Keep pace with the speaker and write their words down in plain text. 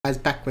guys,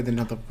 back with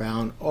another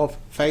round of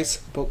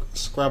Facebook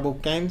Scrabble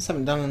games.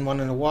 Haven't done one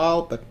in a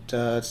while,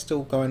 but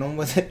still going on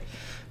with it.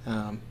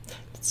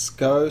 Let's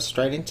go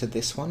straight into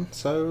this one.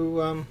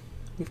 So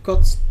we've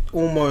got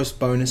almost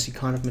bonusy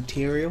kind of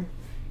material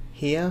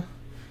here.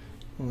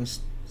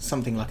 Almost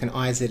something like an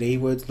IZE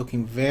words,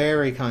 looking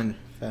very kind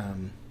of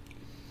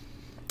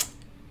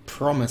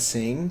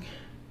promising,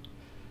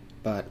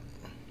 but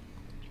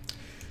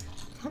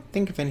I can't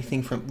think of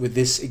anything with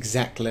this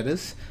exact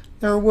letters.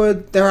 There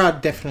are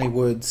definitely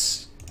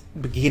words,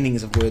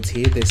 beginnings of words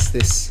here. There's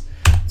this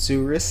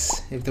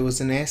Zurus, if there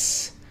was an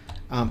S.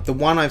 The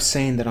one I've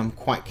seen that I'm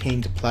quite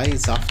keen to play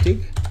is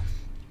Zaftig.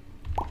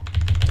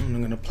 And I'm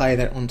going to play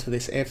that onto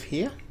this F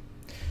here.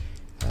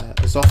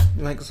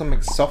 Like something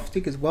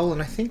Zoftig as well,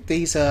 and I think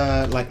these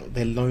are like,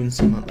 they're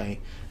lonesome, aren't they?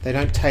 They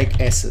don't take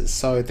S's,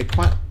 so they're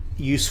quite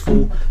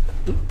useful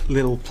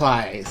little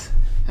plays,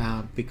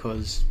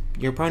 because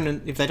your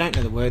opponent, if they don't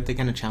know the word, they're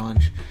going to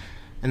challenge,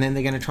 and then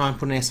they're going to try and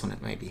put an S on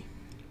it, maybe,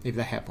 if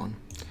they have one.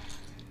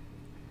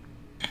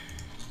 In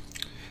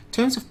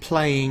terms of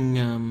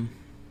playing,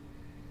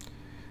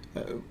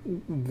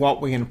 what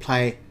we're going to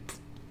play,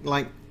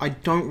 like, I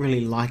don't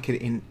really like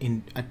it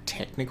in a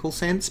technical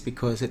sense,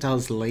 because it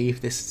does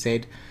leave this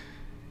Z,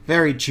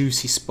 very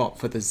juicy spot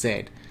for the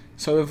Z.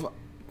 So if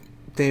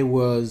there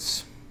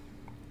was,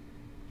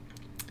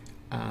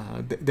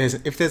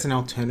 if there's an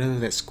alternative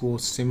that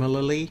scores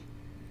similarly,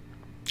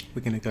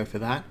 we're going to go for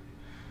that.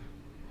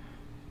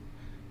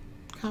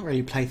 Can't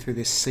really play through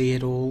this C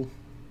at all.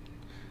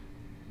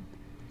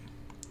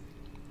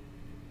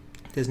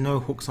 There's no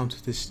hooks onto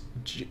this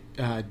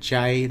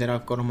J that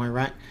I've got on my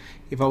rack.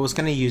 If I was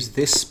going to use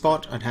this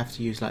spot, I'd have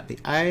to use like the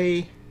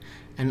A,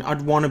 and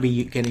I'd want to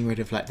be getting rid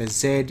of like the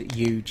Z,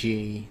 U,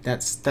 G.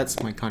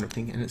 That's my kind of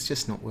thing, and it's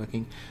just not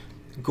working.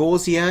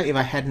 Gaussier, if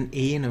I had an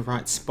E in the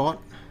right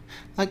spot,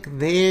 like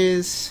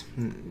it's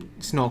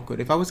not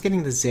good. If I was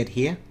getting the Z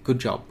here, good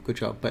job,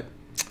 but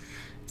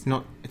it's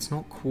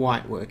not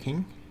quite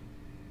working.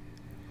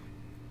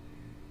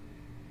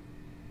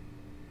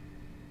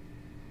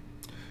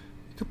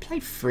 You could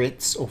play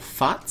Fritz or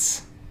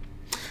Futz.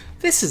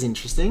 This is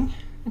interesting.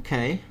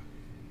 Okay.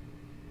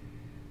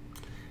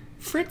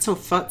 Fritz or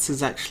Futz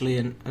is actually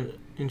an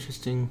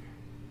interesting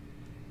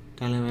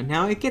dilemma.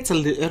 Now it gets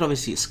it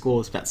obviously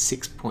scores about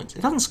 6 points.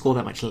 It doesn't score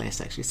that much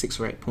less, actually, 6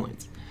 or 8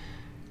 points.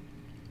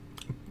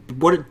 But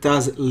what it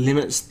does, it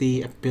limits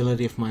the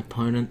ability of my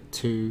opponent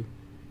to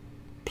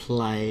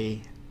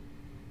play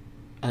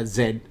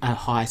a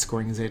high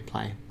scoring Z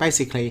play.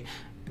 Basically,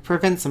 it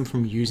prevents them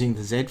from using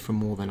the Z for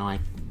more than I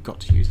got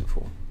to use it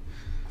for.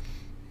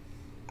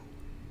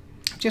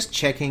 Just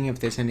checking if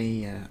there's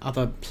any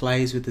other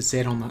plays with the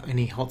Z on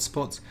any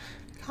hotspots.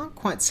 Can't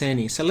quite see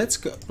any, so let's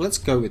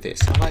go with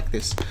this. I like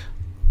this.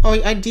 Oh,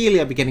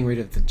 ideally I'd be getting rid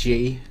of the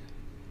G,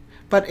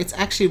 but it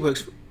actually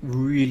works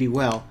really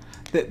well.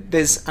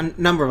 There's a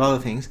number of other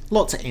things,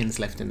 lots of N's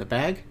left in the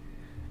bag,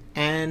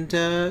 and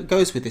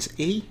goes with this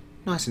E,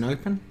 nice and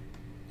open,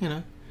 you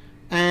know.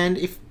 And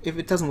if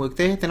it doesn't work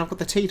there, then I've got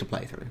the T to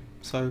play through.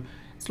 So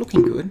it's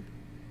looking good.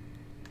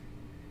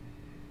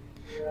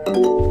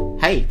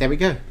 Hey, there we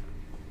go.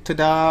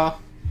 Ta-da!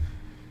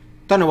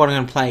 Don't know what I'm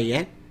going to play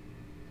yet.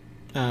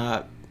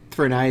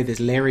 Through an A, there's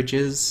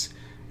Lerridges.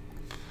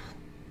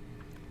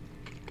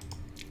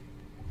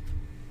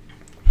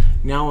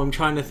 Now I'm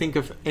trying to think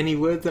of any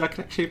word that I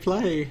can actually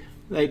play.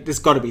 There's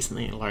got to be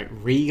something like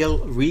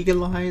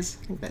regalize.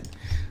 I think that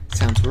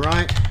sounds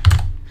right.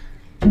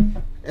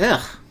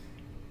 Ugh.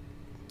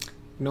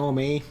 Ignore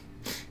me.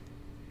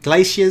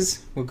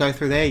 Glaciers. We'll go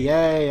through there.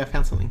 Yay! I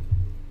found something.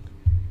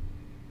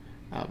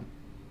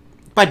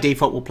 By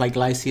default, we'll play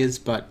glaciers,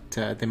 but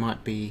there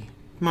might be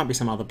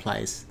some other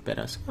plays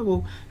better. So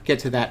we'll get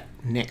to that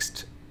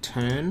next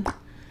turn.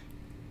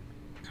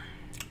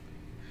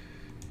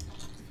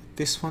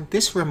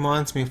 This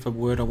reminds me of a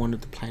word I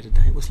wanted to play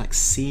today. It was like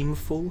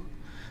seamful.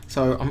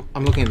 So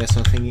I'm looking at this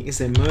and I'm thinking, is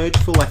there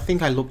mergeful? I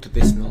think I looked at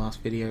this in the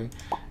last video,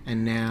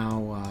 and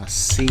now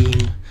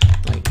seam,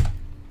 like,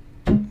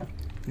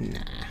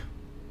 nah.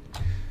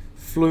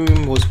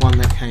 Flume was one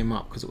that came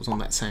up because it was on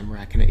that same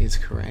rack, and it is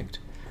correct.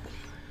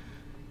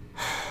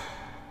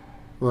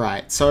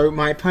 Right, so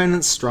my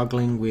opponent's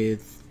struggling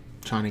with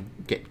trying to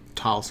get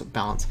tiles at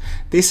balance.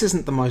 This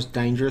isn't the most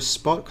dangerous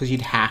spot because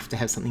you'd have to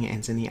have something that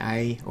ends in the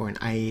A or an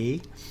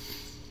AE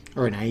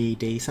or an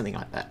AED, something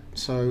like that.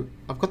 So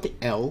I've got the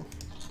L,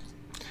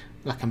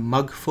 like a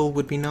mugful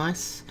would be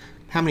nice.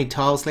 How many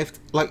tiles left?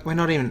 Like, we're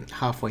not even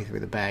halfway through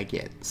the bag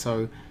yet,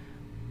 so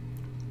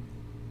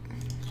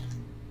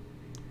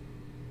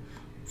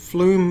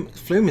Flume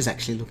is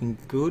actually looking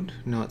good.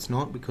 No, it's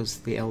not, because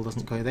the L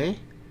doesn't go there.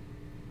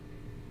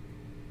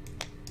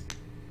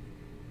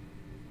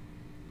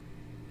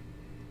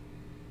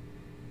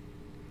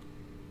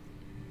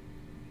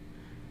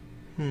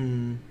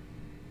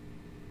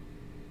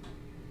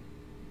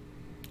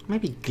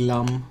 Maybe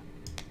glum.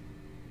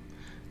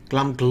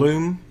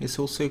 Gloom is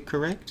also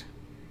correct.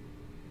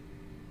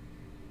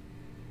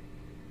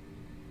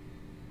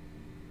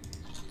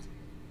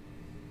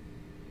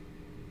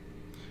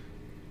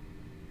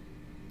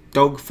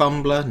 Dog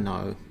fumbler?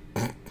 No.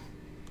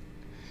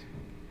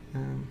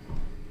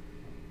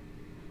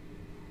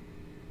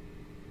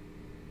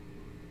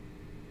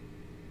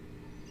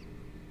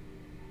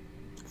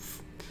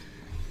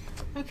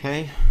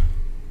 Okay.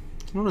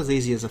 Not as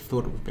easy as I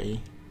thought it would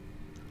be.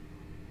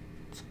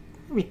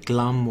 Maybe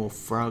glum or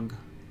frug,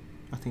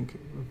 I think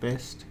are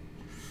best.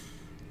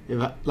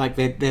 Like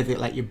they're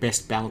like your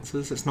best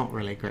balances. It's not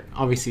really great.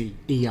 Obviously,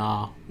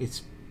 ER.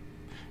 It's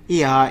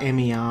ER,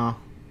 MER.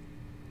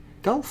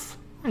 Golf.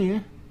 Oh yeah.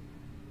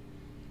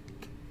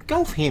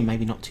 Golf here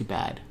maybe not too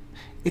bad.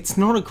 It's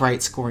not a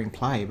great scoring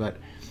play, but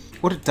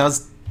what it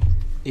does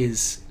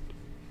is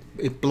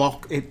it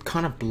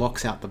kind of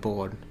blocks out the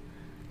board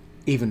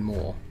even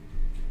more.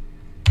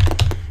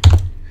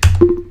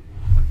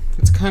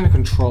 It's kind of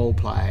control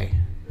play.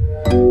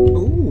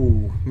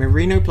 Ooh,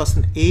 Merino plus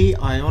an E,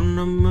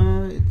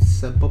 Ionoma,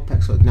 it's a Bob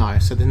Pax, no,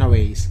 so there's no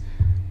E's.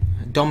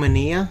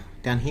 Domineer,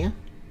 down here.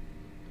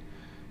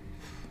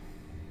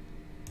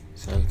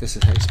 So this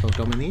is how you spell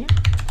Domineer.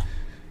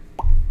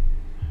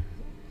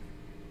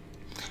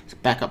 It's a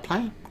backup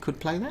play, could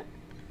play that.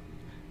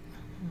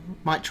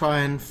 Might try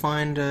and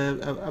find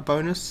a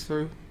bonus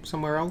through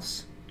somewhere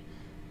else.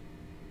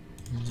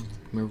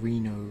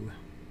 Merino.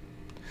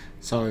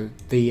 So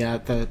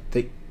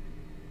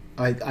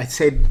I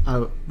said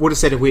would have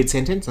said a weird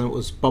sentence, and it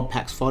was Bob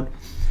Pax Fod,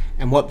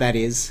 and what that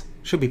is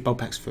should be Bob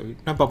Pax Food.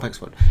 No, Bob Pax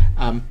Fod.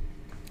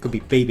 Could be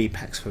BB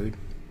Pax Food.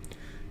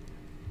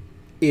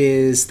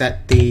 Is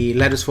that the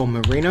letters for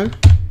Merino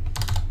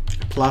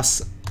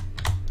plus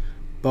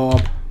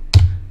Bob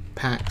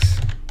Pax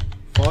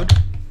Fod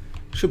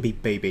should be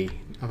BB.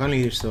 I've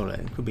only just thought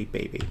it could be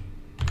BB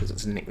because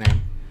it's a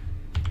nickname.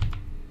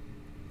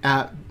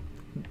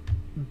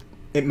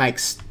 It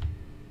makes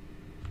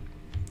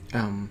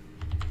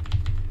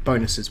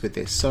bonuses with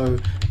this, so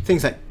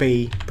things like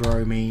B,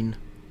 bromine,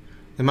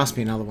 there must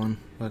be another one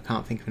but I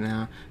can't think of it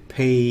now.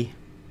 P,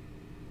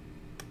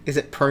 is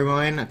it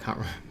promine? I can't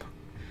remember,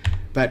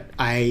 but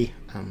A,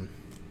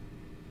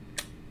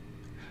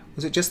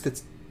 was it just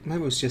the,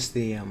 maybe it was just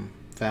the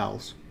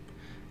vowels.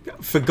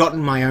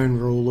 Forgotten my own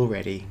rule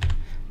already.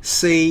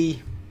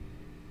 C,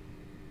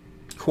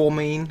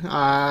 cormine,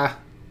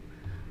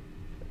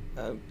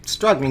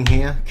 struggling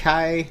here.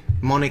 K,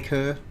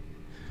 moniker.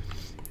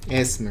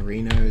 S,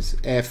 Merinos.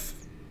 F,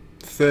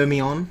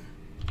 Fermion.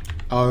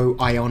 O,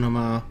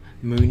 Ionoma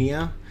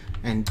Munia.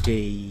 And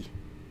D,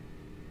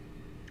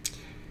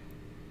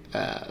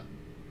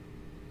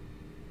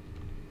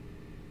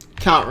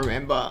 can't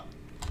remember.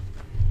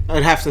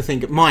 I'd have to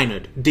think.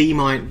 Minod. D,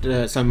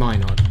 so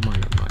Minod.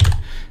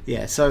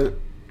 Yeah, so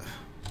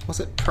was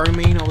it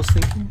promine I was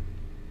thinking?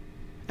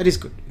 It is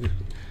good.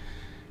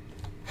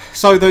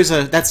 So those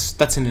are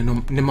that's a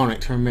mnemonic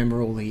to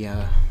remember all the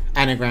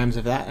anagrams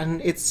of that,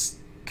 and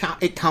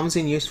it comes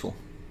in useful.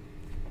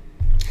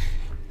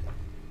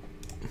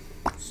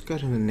 Let's go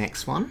to the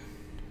next one.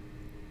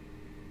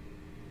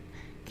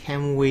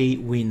 Can we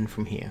win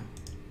from here?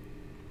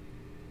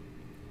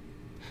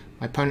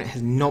 My opponent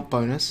has not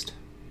bonused.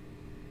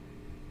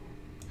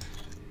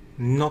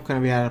 Not going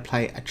to be able to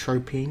play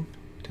atropine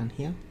down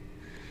here.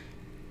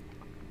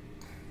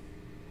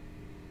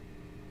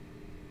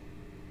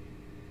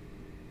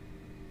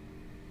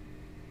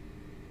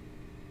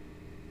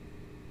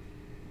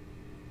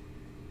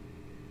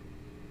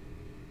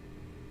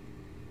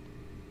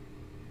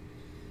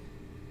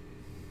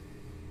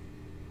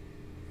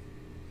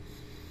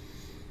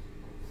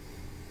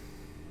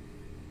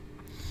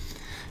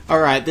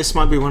 Alright, this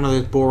might be one of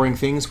those boring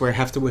things where I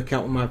have to work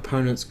out what my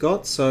opponent's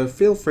got, so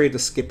feel free to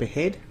skip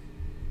ahead.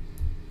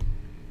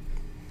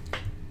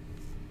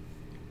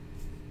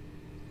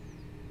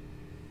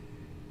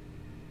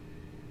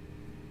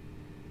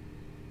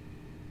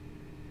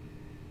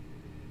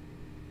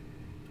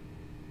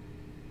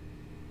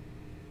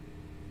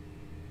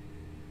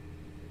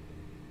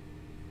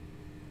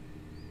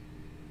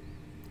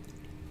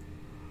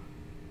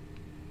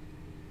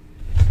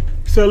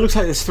 So it looks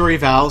like there's 3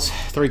 vowels,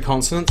 3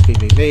 consonants, B,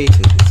 B, V,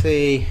 T, T,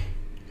 T,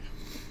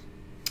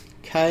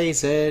 K,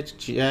 Z,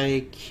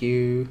 J,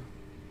 Q,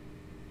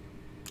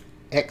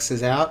 X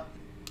is out.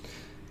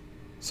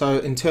 So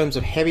in terms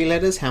of heavy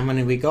letters, how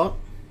many we got?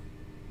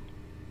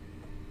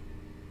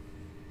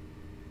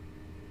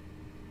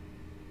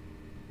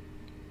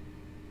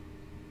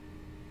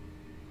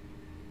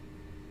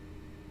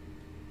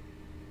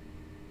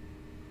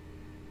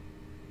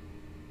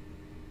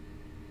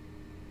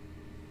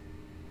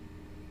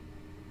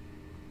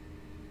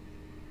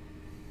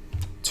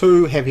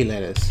 Two heavy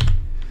letters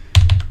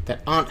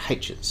that aren't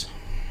H's.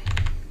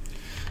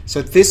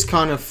 So this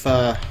kind of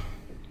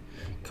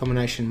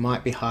combination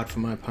might be hard for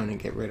my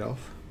opponent to get rid of,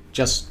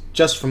 just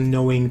from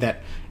knowing that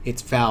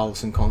it's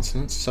vowels and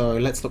consonants. So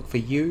let's look for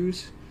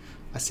U's.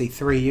 I see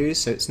 3 U's,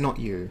 so it's not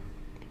U.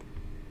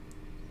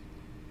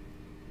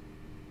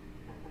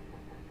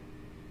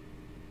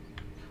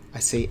 I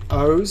see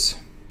O's.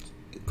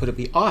 Could it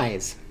be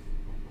I's?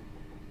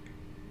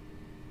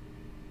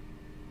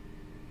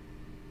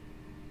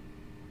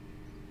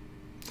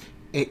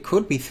 it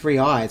could be 3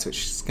 I's,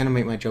 which is going to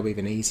make my job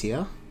even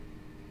easier.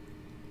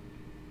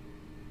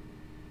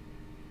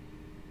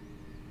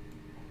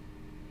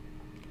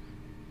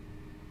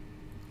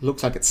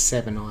 Looks like it's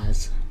 7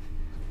 I's.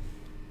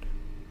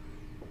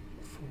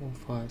 4,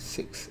 5,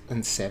 6,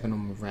 and 7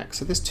 on the rack.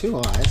 So there's 2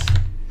 I's.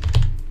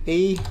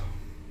 E.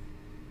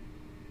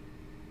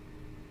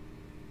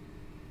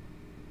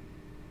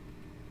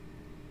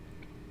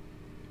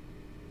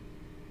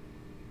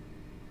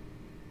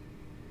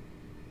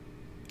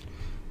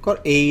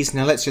 Got E's.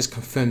 Now let's just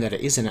confirm that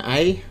it is an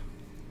A.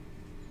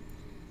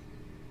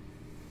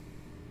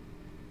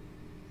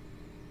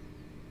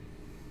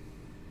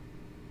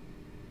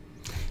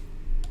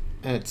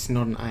 It's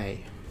not an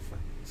A.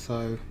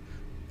 So,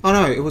 oh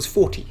no, it was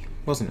 40,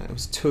 wasn't it? It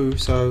was 2,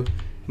 so it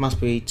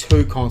must be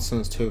 2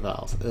 consonants, 2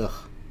 vowels. Ugh.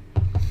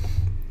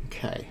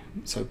 Okay,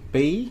 so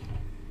B,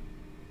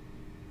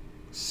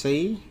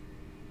 C,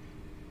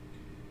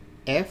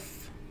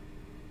 F,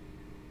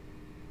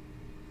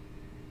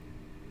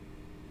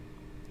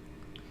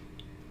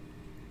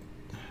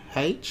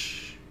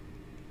 H.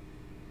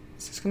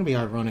 Is this going to be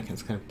ironic and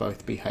it's going to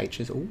both be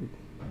H's? Ooh,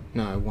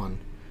 no, 1,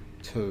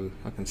 2,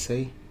 I can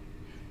see.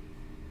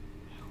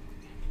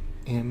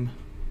 M,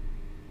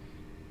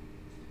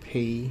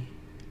 P,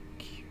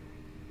 Q.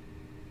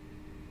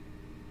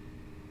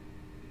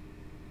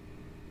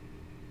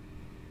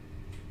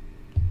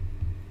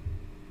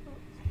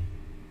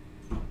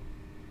 I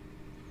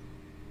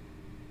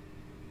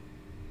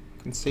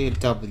can see a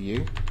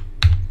W.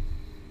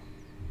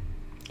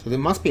 So there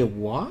must be a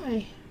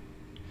Y?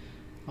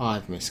 Oh,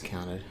 I've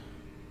miscounted.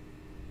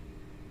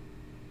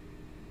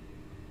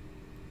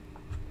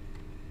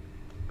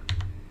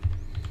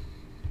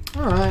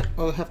 Alright,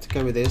 we'll have to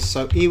go with this.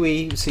 So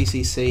iwi,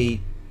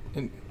 CCC,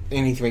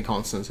 any 3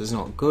 consonants is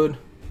not good.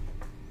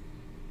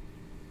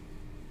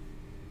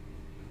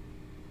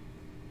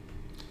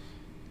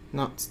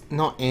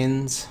 Not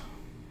ends.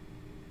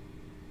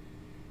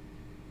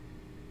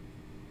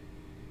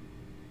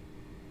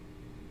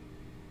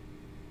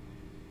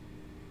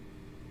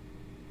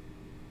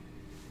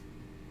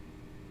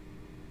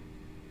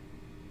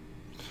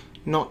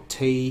 Not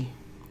T.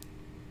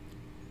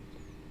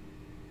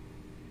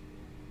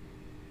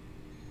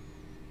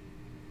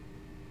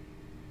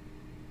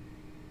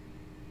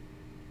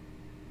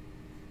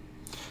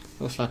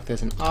 Looks like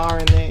there's an R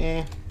in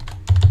there.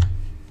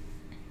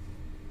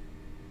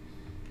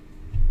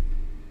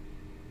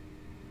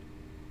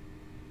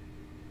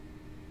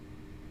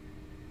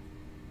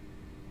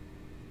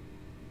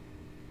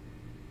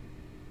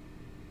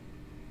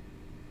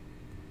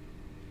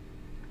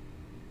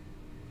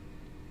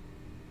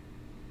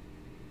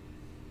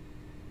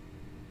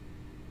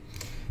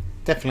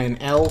 Definitely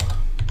an L.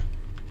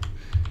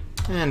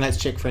 And let's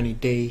check for any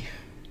D.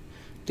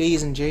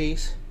 D's and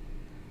G's.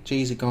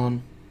 G's are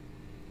gone.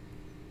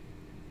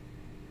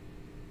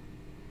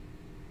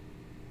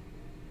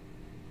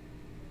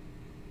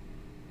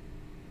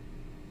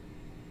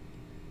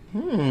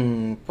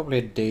 Probably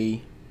a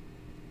D.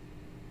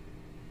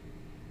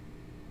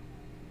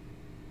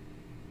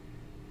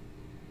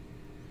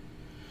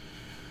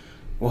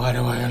 Why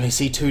do I only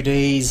see 2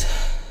 D's?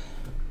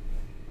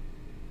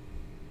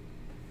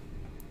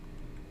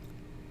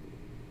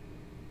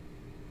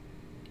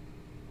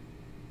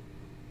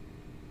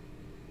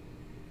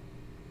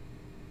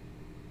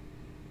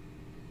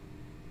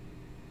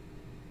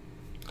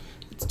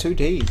 It's 2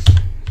 D's.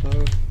 So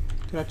did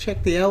I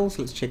check the L's?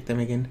 Let's check them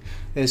again.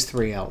 There's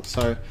 3 L's.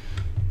 So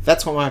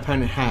that's what my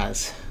opponent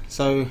has.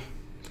 So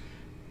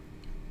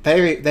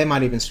they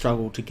might even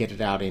struggle to get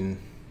it out in,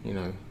 you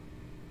know,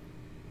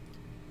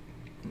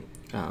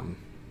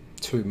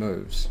 2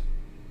 moves.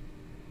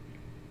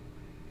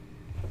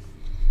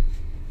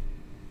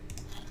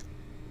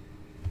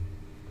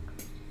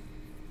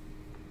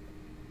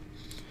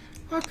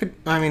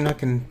 I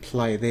can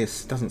play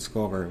this. It doesn't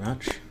score very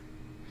much.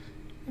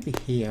 Maybe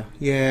here.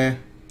 Yeah.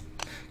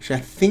 Actually, I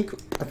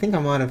think I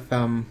might have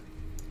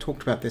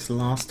talked about this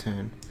last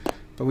turn,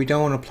 but we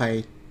don't want to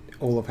play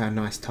all of our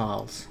nice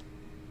tiles.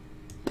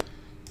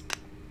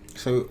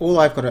 So all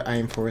I've got to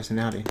aim for is an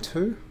out in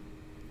 2.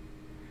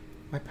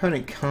 My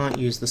opponent can't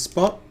use the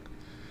spot.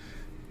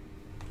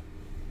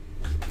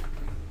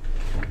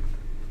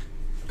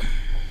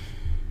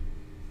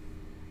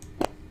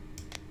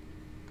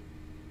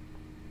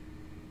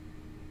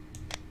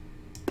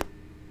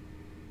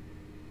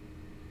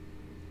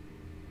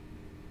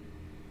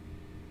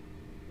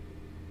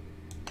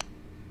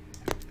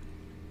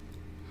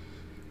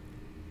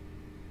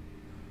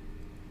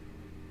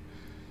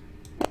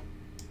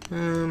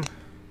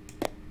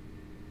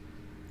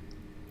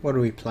 What do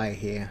we play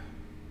here?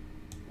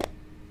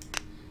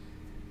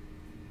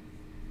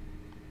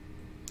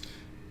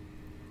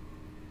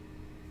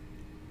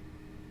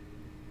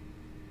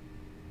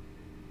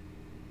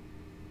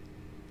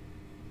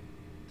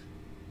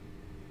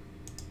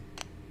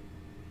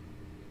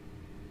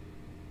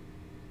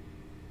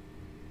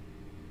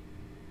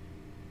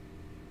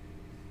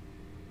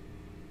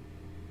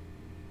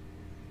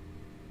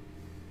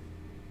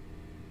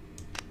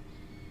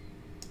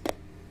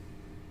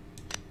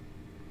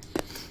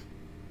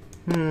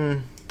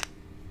 So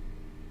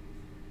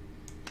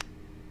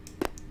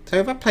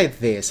if I play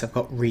this, I've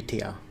got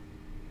Ritia.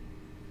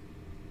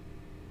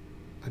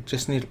 I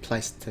just need a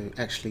place to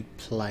actually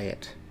play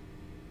it.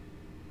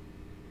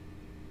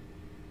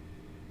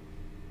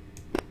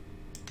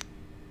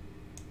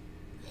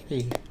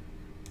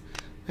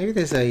 Maybe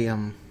there's a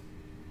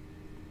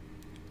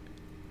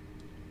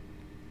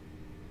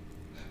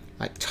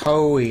like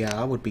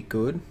Toia would be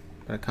good,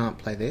 but I can't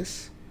play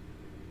this.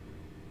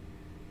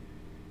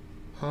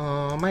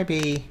 Oh,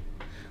 maybe.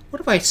 What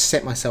if I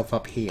set myself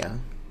up here?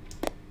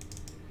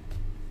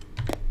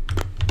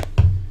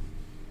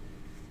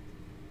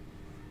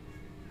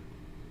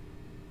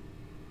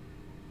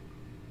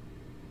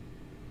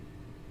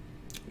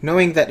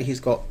 Knowing that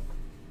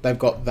they've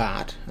got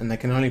that, and they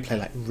can only play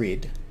like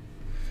Rid.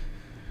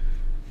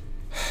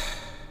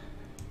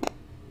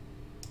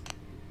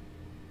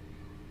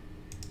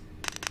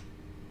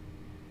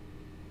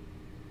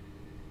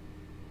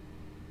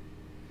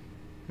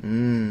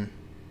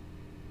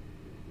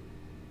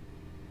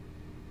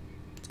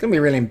 It's gonna be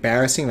really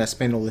embarrassing if I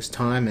spend all this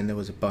time and there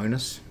was a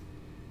bonus.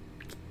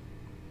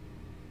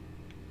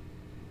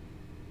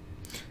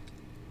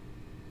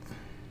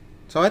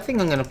 So I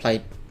think I'm gonna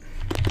play.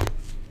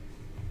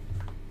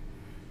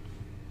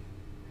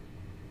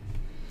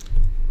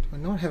 Do I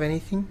not have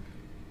anything?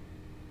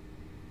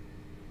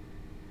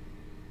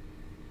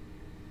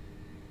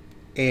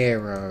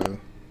 Arrow.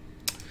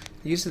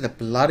 Use the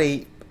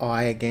bloody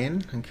eye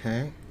again.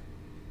 Okay.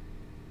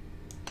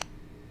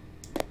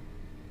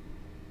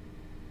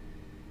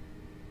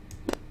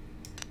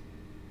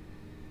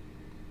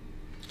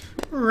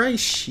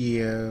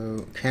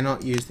 Ratio.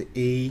 Cannot use the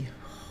E.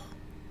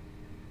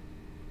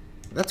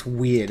 That's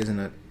weird, isn't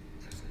it?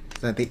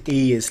 So the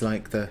E is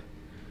like the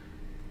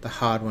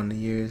hard one to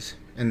use,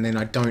 and then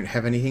I don't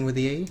have anything with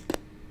the E.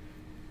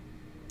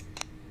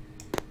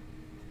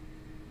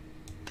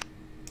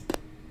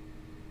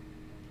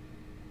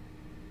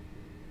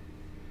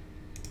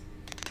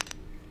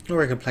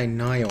 Or I could play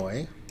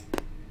Nioi.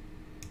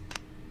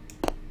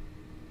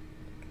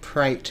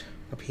 Prate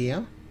up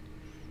here.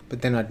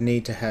 But then I'd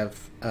need to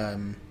have,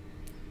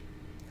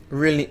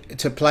 really,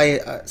 to play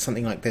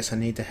something like this, I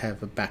need to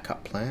have a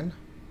backup plan.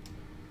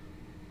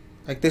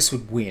 Like this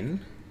would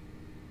win,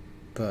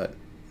 but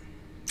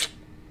did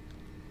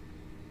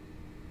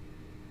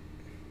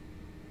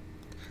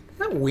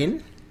that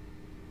win?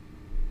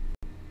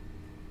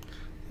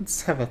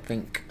 Let's have a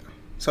think.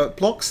 So it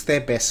blocks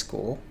their best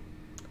score.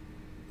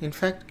 In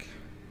fact,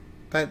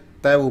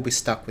 they will be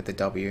stuck with the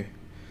W.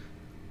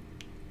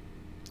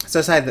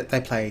 So say that they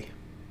play.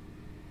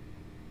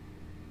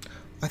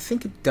 I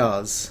think it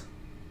does.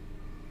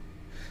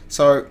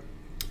 So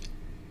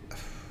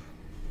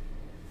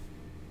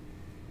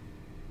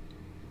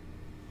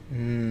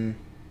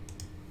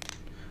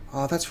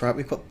oh, that's right,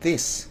 we've got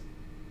this.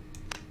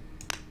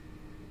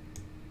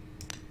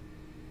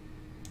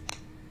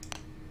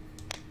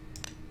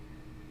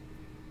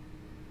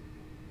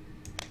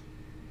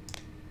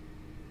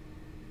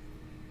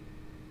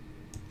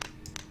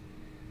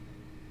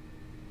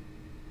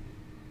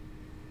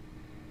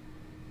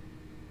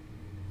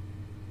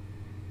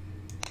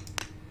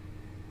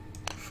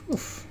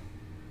 Oof.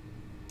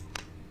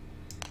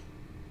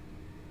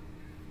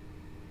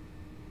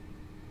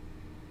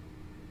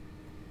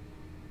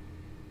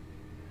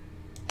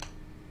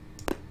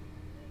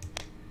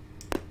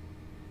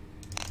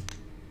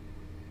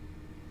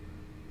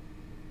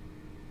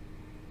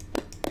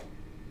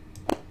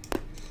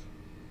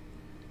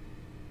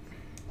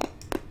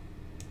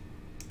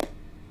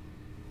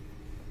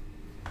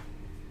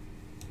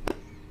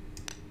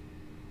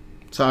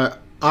 So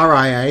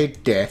RIA,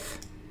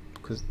 death,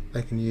 because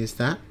they can use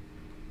that.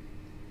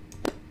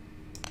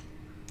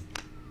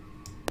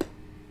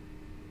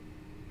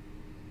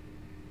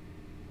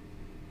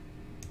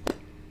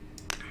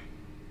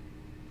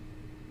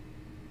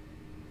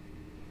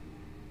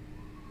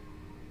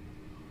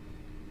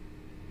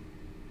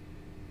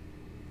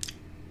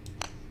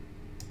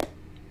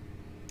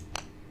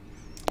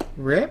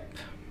 Rep.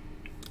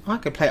 I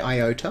could play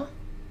Iota.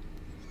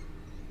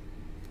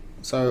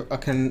 So I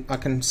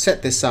can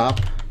set this up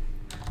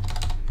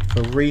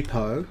for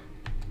repo.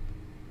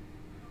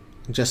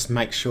 Just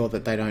make sure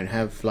that they don't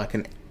have like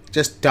an,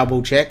 just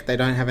double check they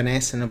don't have an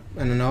S and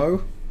an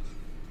O.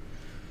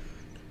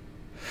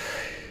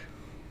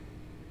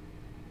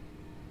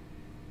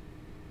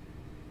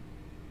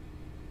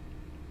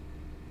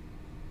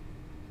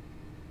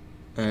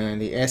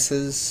 And the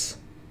S's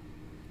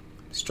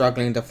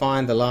struggling to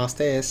find the last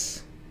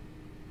S.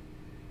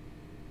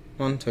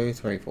 1, 2,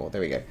 3, 4.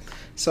 There we go.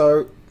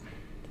 So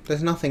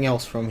there's nothing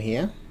else from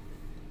here.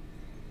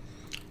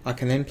 I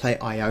can then play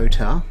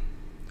Iota.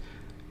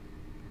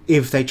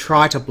 If they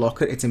try to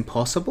block it, it's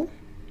impossible.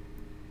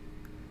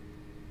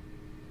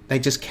 They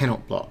just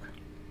cannot block.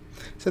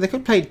 So they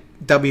could play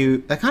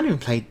W. They can't even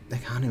play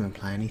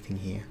anything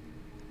here.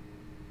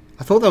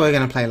 I thought they were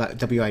going to play like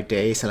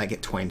WID, so like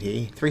get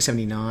 20,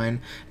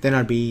 379. Then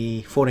I'd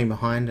be 14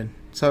 behind, and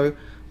so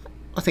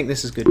I think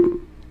this is good.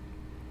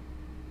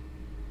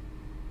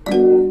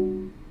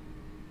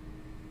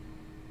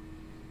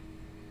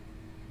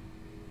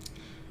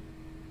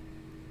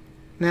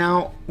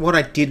 Now, what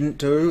I didn't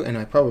do, and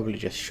I probably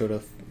just should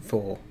have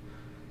for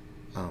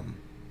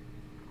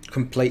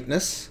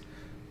completeness,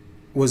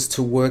 was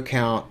to work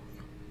out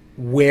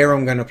where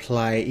I'm going to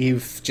play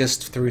if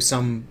just through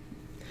some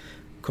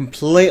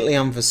completely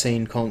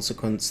unforeseen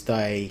consequence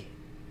they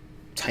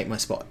take my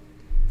spot.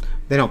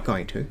 They're not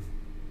going to.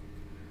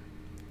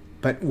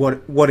 But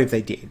what if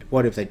they did?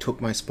 What if they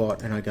took my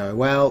spot and I go,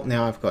 well,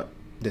 now I've got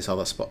this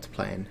other spot to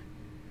play in.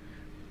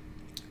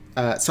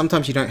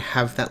 Sometimes you don't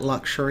have that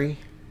luxury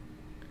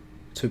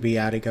to be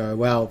able to go,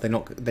 well,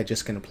 they're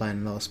just going to play in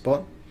another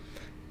spot.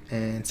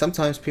 And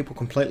sometimes people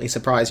completely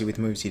surprise you with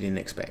moves you didn't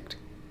expect.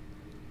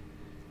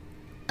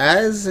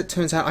 As it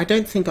turns out, I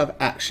don't think I've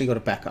actually got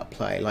a backup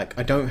play. Like,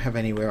 I don't have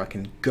anywhere I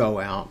can go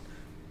out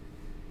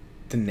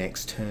the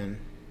next turn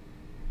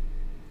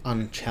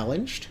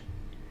unchallenged.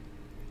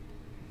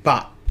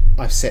 But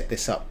I've set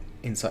this up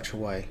in such a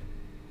way.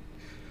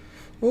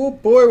 Oh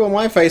boy, will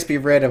my face be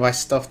red if I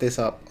stuff this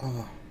up.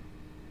 Oh.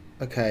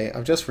 Okay,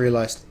 I've just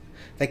realised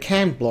they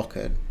can block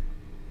it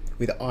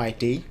with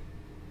ID.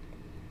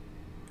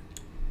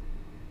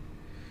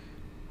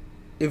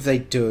 If they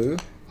do,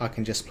 I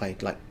can just play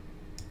like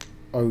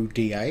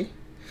ODA.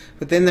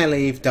 But then they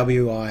leave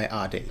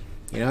WIRD,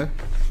 you know?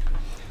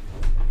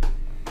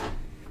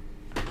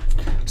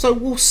 So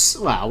we'll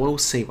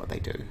see what they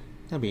do.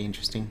 That'll be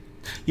interesting.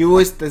 You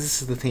always,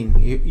 this is the thing,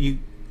 you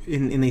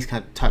in these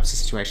kind of types of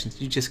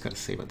situations, you just got to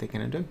see what they're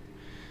going to do.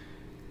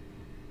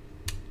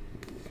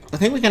 I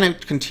think we're going to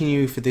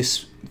continue for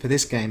this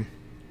game.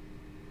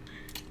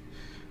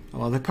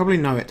 Well, they probably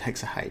know it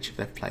takes a H if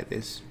they've played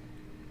this.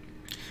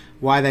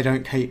 Why they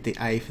don't keep the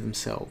A for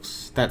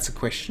themselves, that's a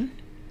question.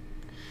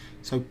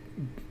 So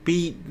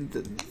the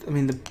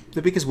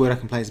biggest word I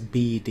can play is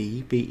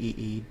BD,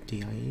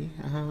 B-E-E-D-I-E.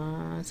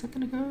 Is that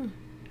going to go?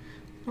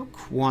 Not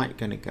quite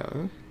going to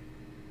go.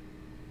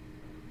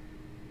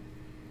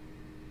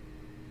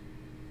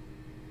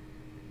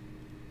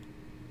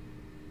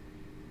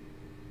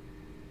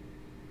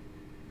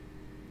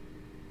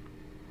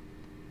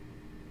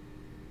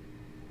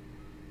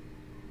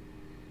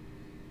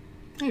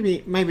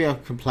 Maybe I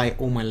can play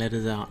all my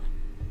letters out.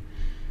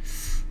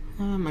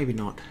 Maybe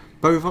not.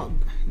 Bovide.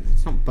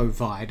 It's not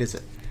bovide, is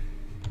it?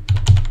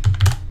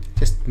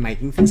 Just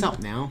making things up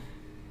now.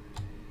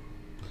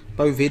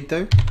 Bovid,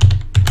 though.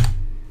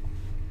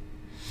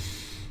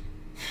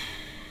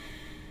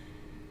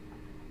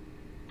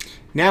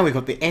 Now we've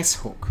got the S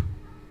hook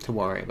to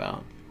worry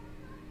about.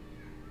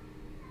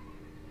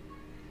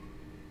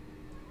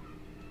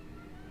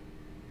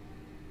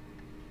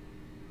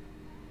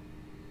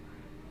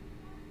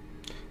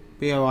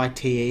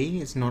 B-O-I-T-E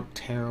is not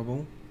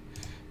terrible.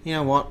 You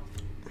know what?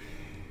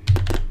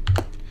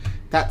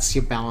 That's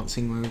your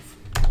balancing move.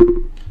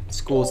 It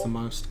scores the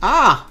most.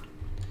 Ah!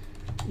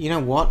 You know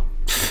what?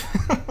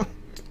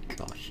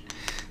 Gosh.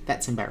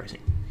 That's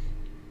embarrassing.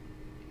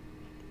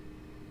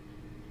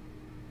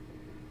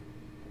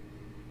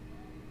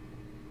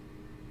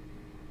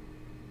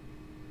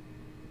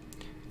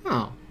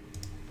 Oh.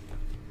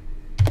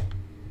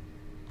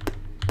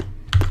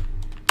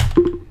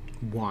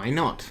 Why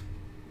not?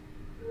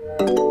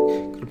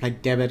 Could have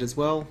played debit as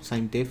well,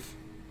 same diff.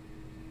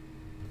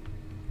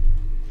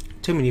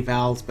 Too many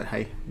vowels, but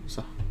hey, it's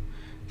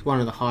one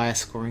of the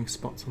highest scoring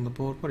spots on the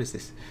board. What is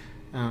this?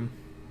 I've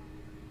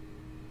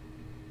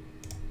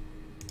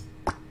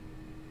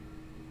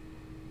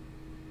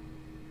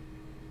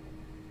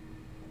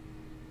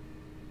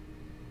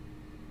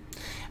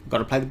got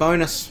to play the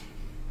bonus.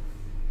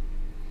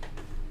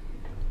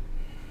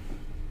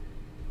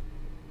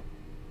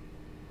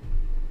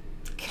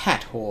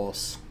 Cat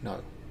horse,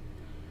 no.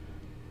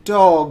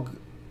 Dog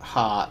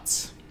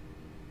hearts.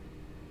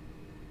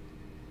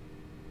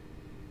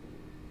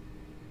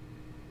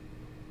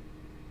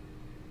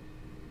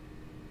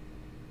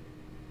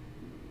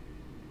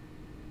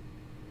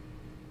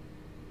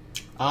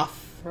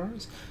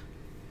 Arthros?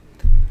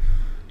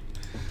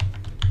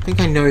 I think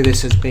I know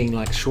this as being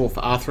like short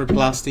for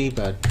arthroplasty,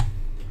 but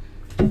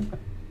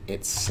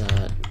it's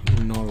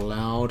not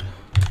allowed.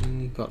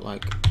 You've got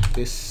like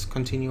this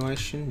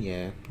continuation,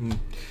 yeah.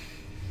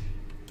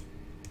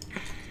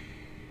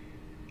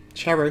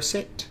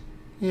 Charoset,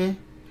 yeah.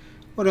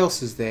 What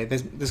else is there?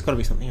 There's got to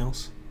be something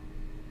else.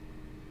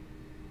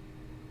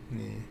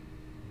 Yeah.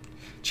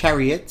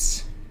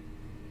 Chariots.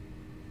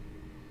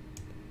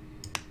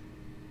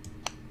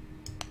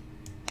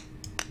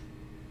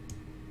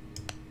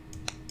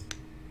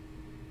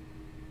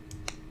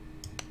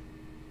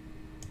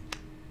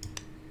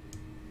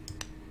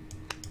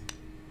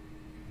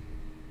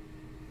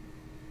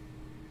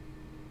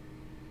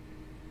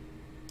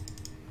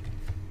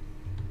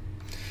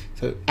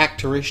 So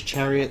actorish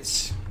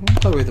chariots.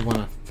 I'll go with the one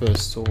I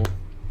first saw.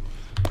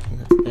 I think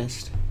that's the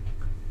best.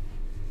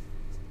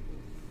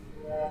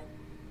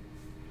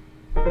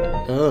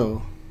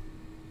 Oh.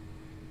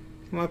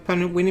 Can my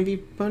opponent win any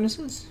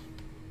bonuses?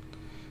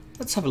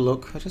 Let's have a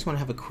look. I just want to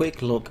have a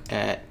quick look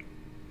at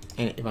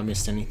if I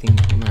missed anything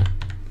on that.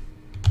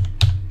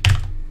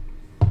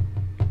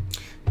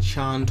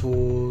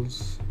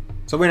 Chantors,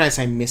 So when I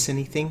say miss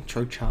anything,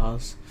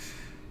 trochars.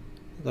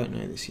 I don't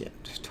know this yet.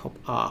 Top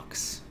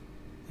arcs.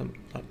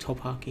 Like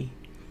top archy.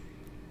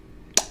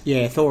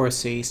 Yeah,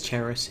 thoraces,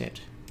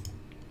 cheroset.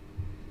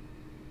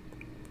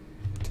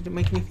 Did it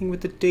make anything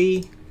with the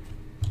D?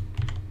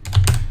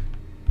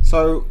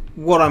 So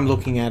what I'm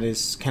looking at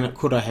is,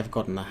 could I have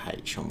gotten a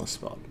H on the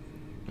spot?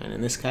 And in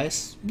this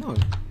case, no.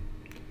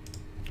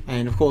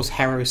 And of course,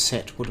 harrow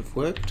set would have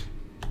worked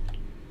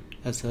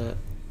as a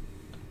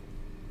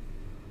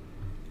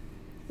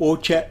or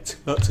chat,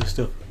 lots of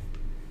stuff.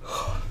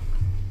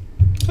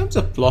 In terms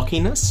of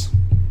blockiness,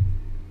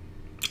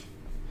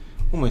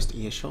 almost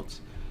earshots.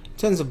 In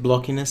terms of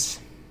blockiness,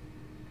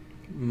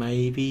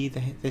 maybe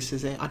this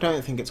is it. I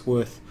don't think it's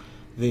worth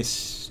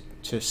this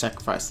to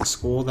sacrifice the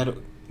score that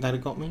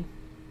it got me.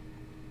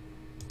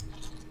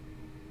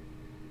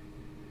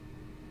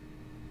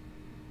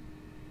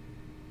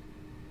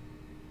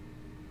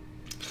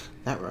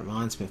 That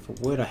reminds me of a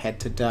word I had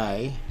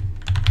today.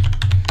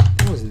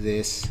 What was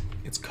this?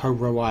 It's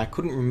koroi. I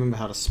couldn't remember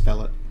how to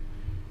spell it.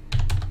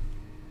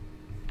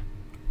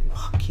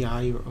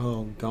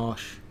 Oh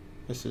gosh.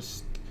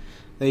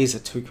 These are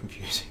too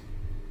confusing.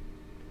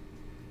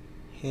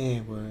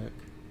 Hair work.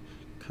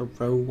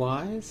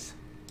 Koroi.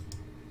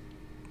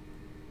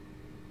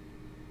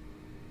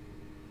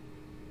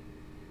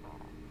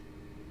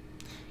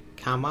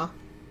 Karma.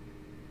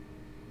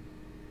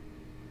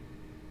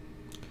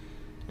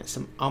 There's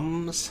some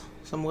ums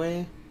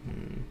somewhere.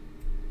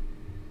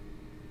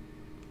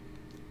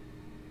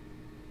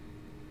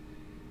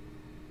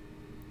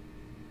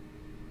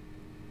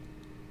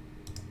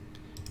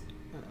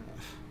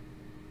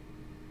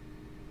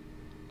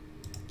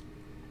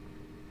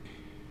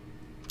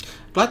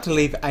 I'd like to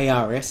leave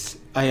ARS,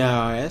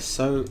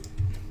 so I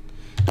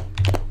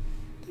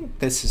think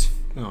this is,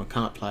 no, I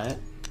can't play it.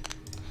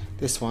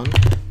 This one,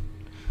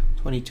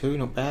 22,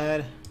 not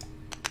bad.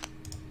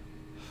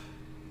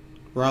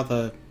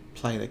 Rather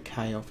play the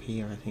K off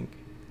here, I think.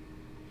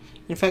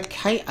 In fact,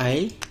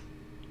 KA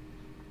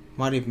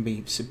might even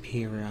be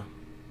superior.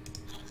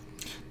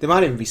 There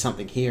might even be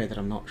something here that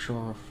I'm not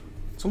sure of.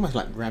 It's almost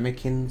like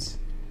ramekins.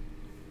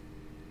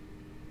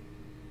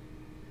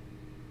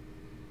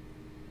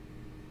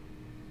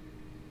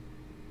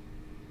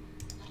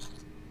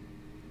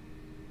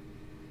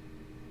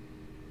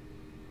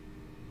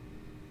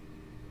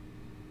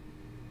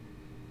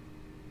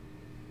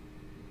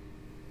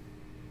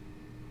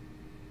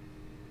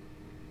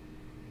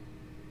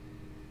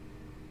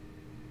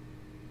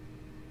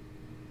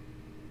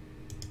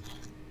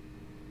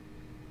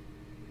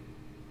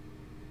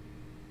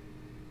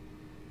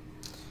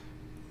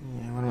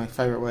 Yeah, one of my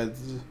favourite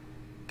words,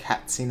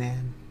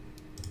 Katzinan.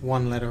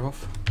 One letter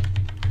off.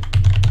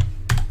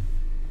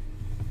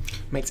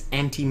 Makes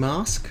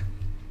anti-mask.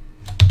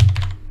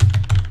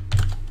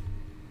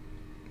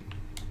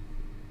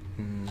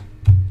 I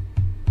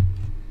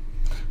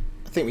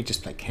think we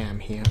just play Cam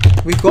here.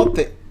 We've got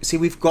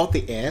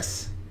the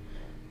S.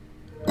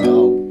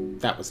 Oh,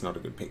 that was not a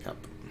good pickup.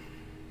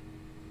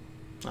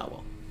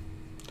 Oh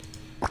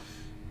well.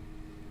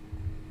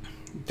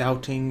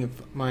 Doubting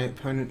if my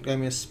opponent gave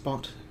me a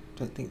spot.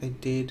 Don't think they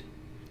did.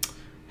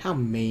 How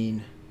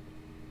mean.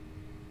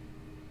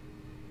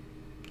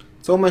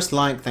 It's almost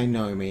like they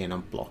know me and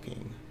I'm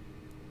blocking.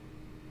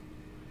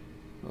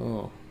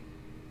 Oh,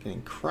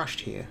 getting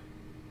crushed here.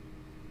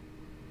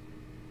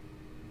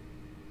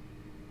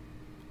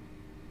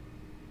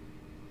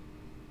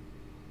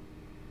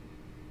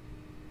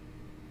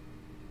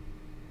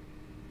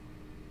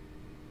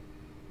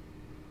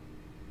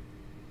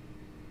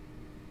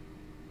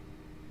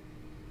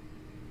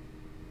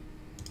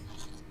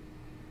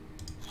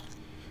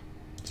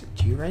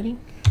 G rating?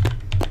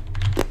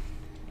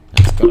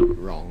 That's got to be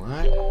wrong,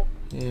 right?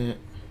 Yeah.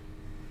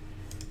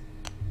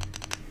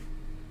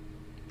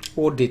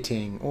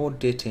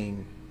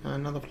 Auditing.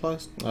 Another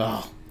plus?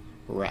 Oh,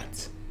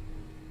 rats.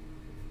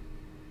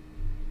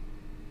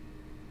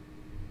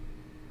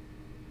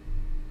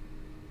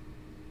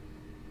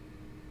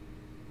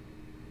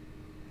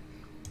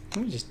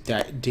 Let me just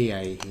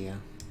DA here.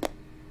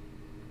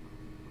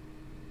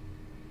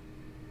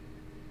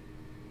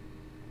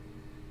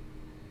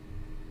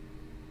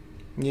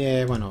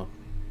 Yeah, why not?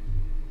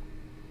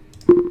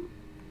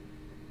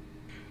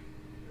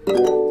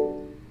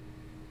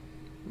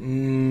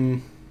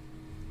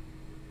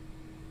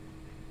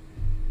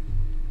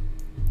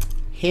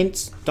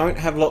 Hints, don't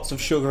have lots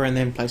of sugar and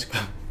then play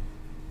Scrabble.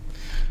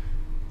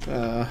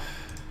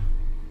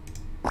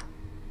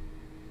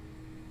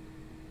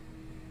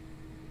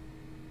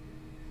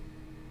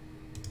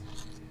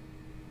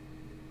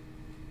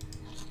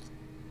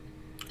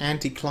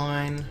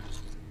 Anticline,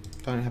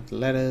 don't have the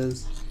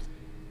letters.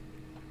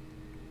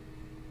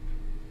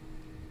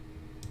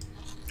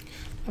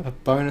 Have a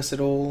bonus at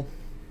all.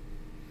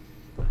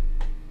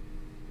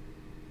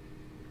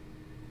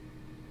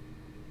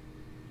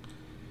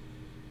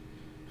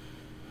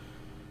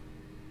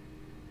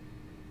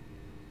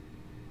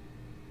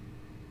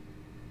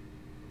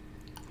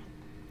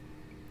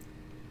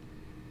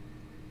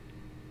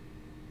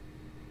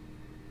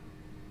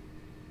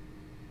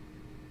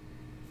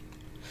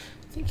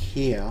 I think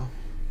here.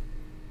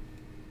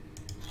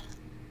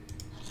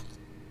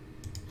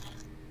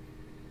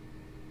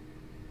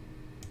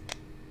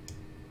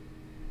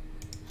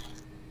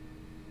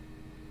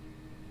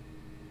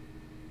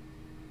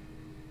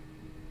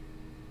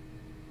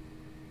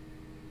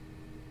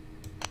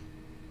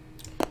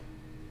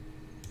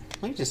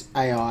 Maybe just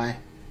AI.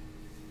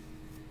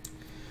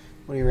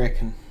 What do you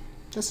reckon?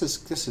 This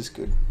is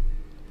good.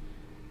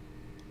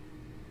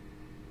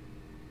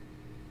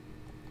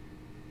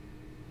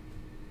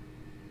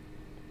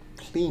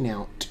 Clean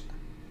out.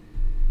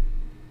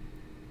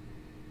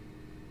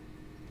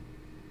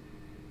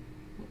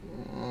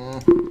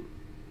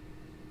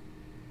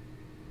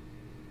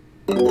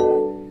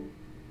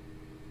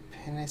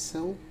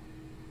 Penicil.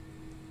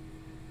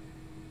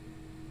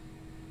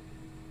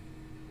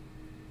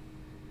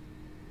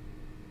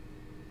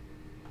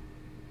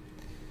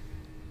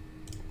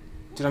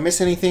 Did I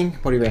miss anything?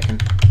 What do you reckon?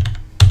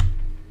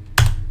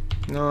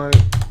 No.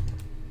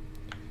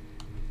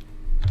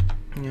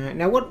 Yeah.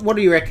 Now, what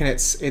do you reckon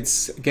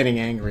it's getting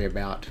angry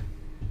about?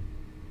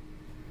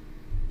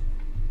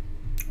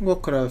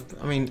 What could have?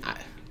 I mean,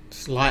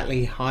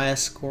 slightly higher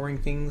scoring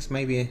things.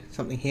 Maybe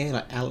something here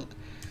like I don't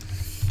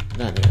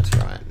think that's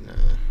right.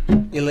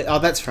 No. Oh,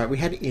 that's right. We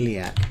had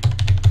Iliac.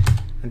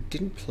 I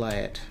didn't play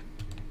it.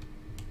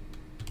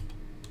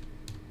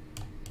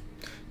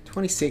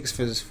 26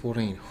 versus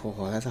 14.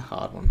 Oh, that's a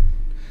hard one.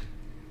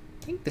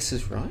 I think this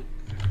is right.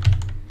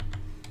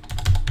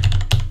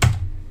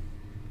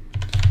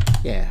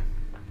 Yeah.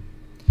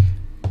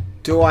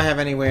 Do I have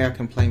anywhere I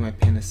can play my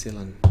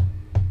penicillin?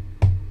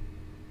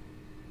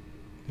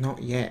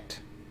 Not yet.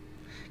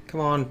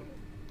 Come on,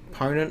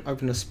 opponent,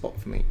 open a spot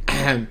for me.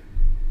 If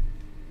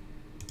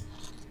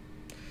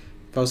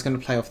I was going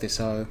to play off this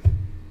O,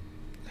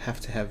 it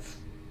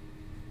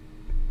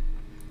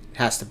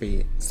has to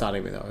be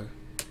starting with O.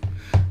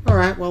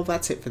 Alright, well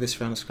that's it for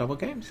this round of Scrabble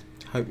games.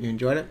 Hope you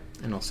enjoyed it,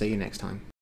 and I'll see you next time.